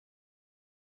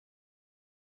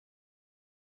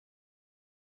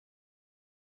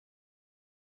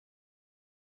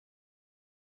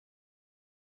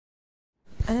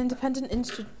An independent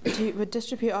institute would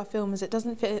distribute our film as it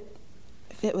doesn't fit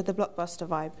with the blockbuster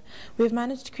vibe. We have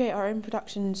managed to create our own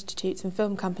production institutes and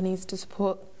film companies to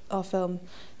support our film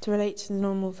to relate to the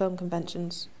normal film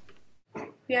conventions.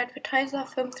 We advertise our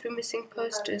film through missing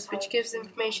posters, which gives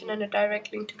information and a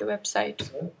direct link to the website.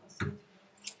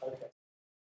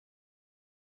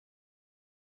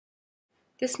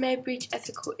 This may breach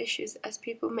ethical issues, as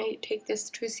people may take this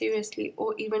too seriously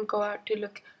or even go out to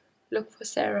look for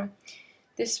Sarah.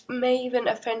 This may even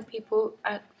offend people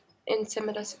in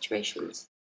similar situations.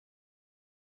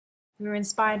 We were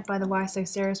inspired by the Why So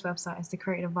Serious website as to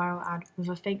create a viral ad with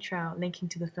a fake trail linking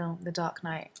to the film The Dark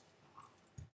Knight.